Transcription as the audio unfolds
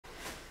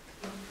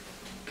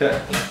Okay.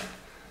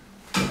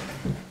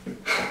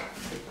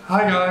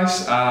 Hi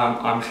guys,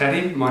 I'm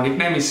Gerry. My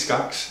nickname is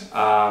Skux.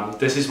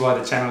 This is why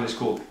the channel is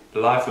called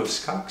Life with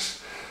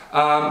Skux.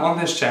 On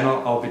this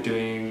channel I'll be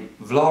doing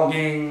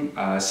vlogging,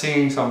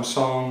 singing some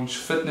songs,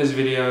 fitness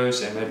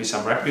videos and maybe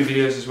some rugby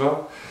videos as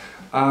well.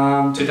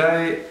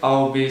 Today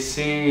I'll be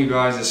singing you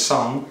guys a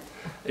song.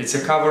 It's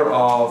a cover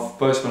of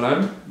Post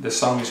Malone. The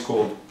song is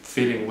called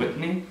Feeling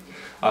Whitney.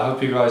 I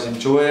hope you guys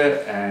enjoy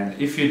it,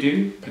 and if you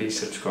do, please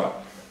subscribe.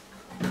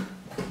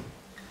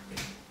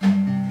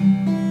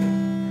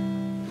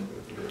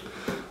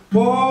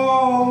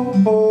 Whoa,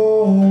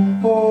 whoa,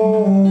 whoa,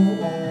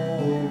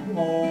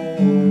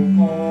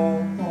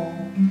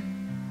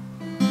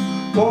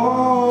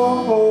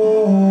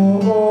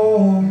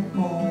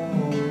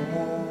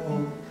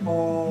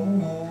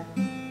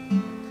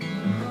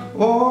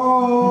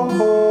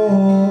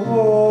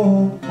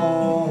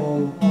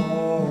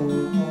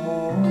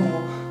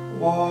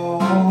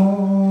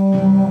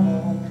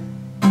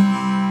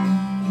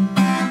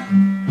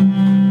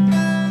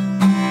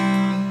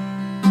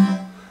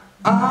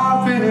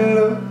 I've been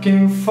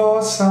looking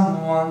for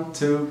someone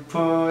to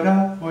put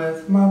up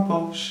with my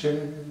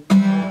bullshit.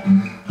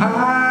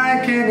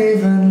 I can't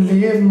even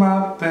leave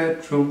my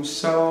bedroom,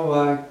 so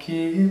I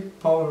keep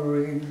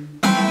pouring.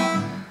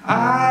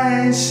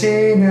 I ain't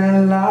seen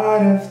a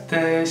lot of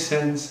days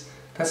since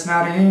that's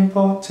not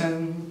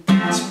important.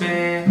 It's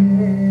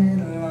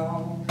been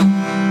long.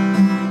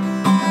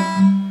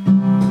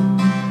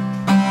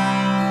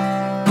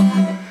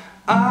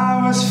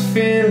 I was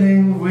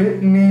feeling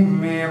Whitney,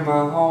 me and my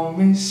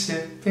homies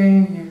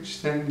sipping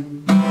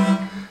Houston.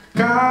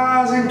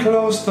 Guys in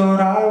close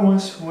thought I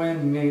was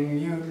winning,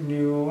 you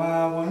knew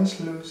I was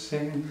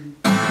losing.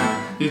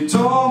 You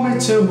told me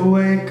to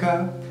wake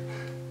up,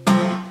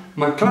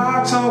 my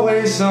clock's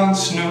always on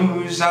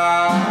snooze,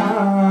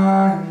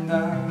 I'm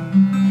down.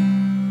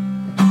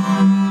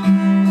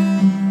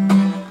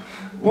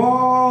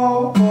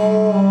 Whoa, whoa,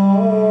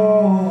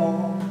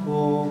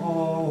 whoa,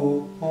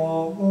 whoa,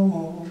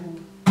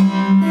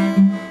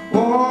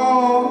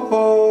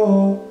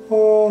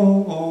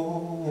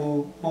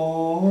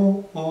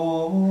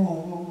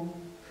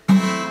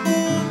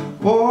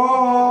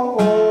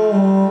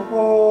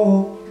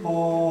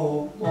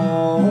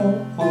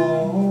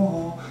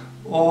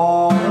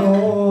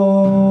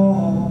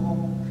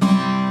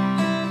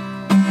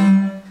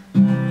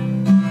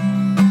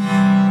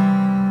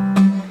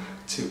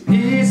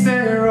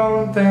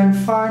 then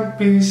find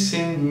peace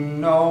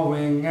in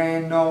knowing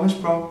ain't always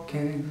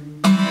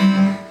broken.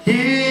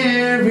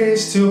 Here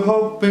is to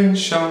hope and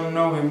show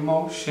no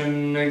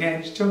emotion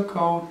against your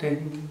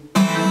coding.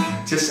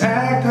 Just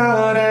act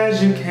hard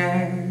as you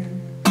can.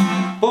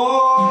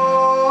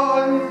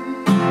 Boy,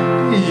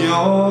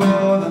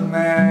 you're the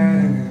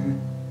man.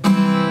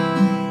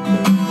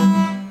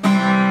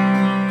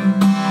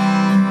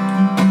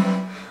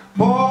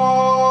 Boy,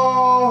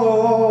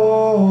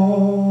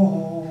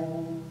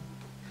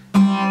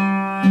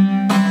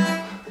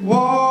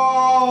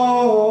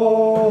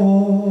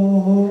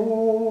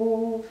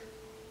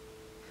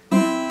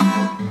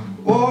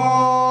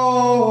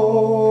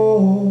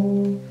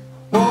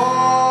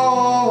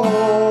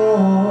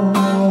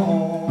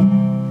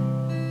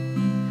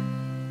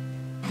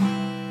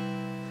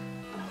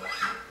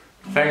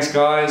 thanks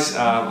guys,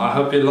 I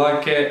hope you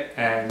like it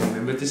and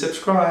remember to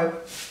subscribe.